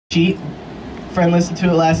Cheat. Friend listened to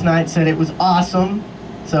it last night, said it was awesome,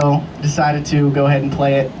 so decided to go ahead and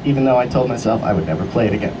play it, even though I told myself I would never play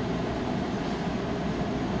it again.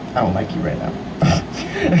 I don't like you right now.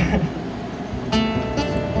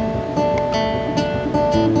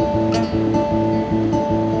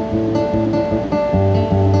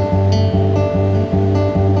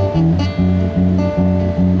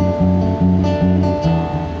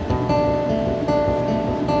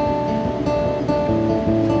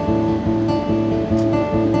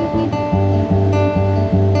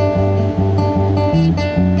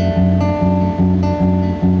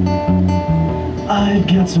 I've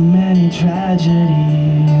got so many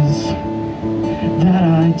tragedies that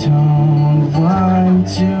I don't want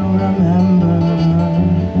to remember.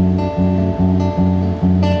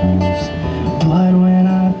 But when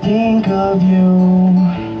I think of you,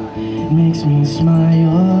 it makes me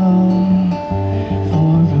smile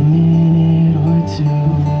for a minute or two.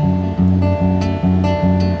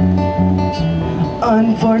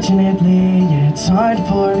 Unfortunately, it's hard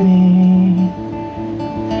for me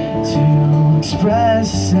to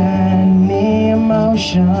express any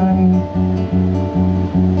emotion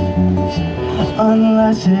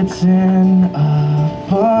unless it's in a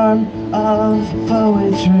form of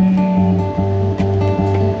poetry.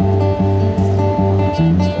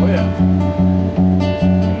 Oh yeah.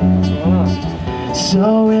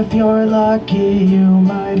 So if you're lucky, you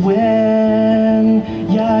might win.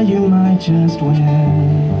 Yeah, you might just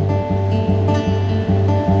win.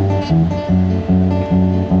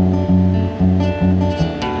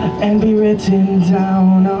 And be written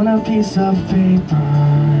down on a piece of paper.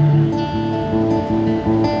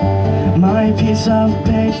 My piece of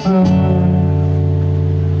paper.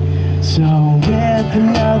 So with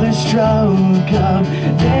another stroke of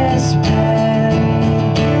this pen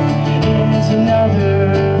is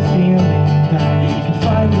another feeling that you can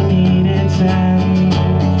finally meet its end.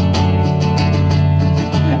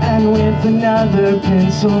 And with another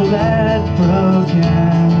pencil lead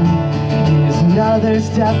broken is another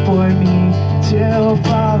step for me to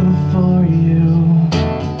fall for you.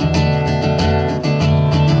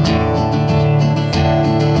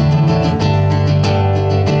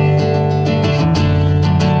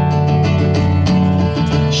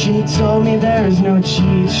 She told me there is no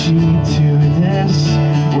cheat sheet to this,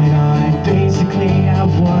 when I basically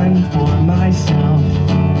have one for myself.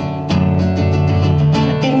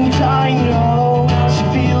 And I know how she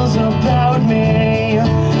feels about me,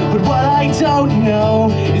 but what I don't know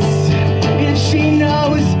is if she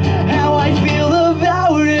knows how I feel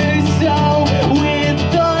about her. So with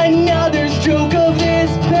another stroke of this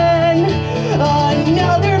pen,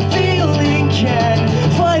 another feeling can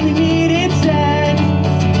finally meet its end.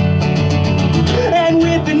 And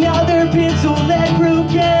with another pencil that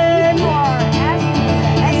broken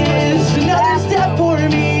is another step for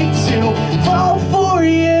me to fall for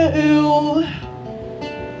you.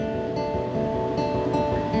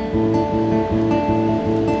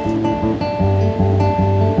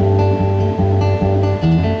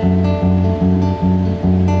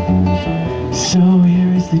 So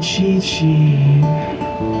here is the cheat sheet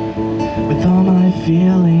with all my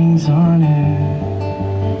feelings on it.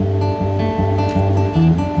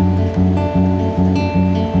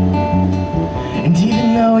 And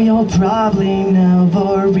even though you'll probably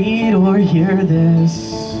never read or hear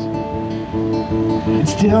this, I'd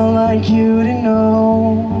still like you to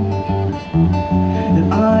know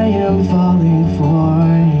that I am falling for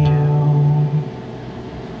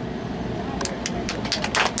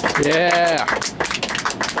you. Yeah.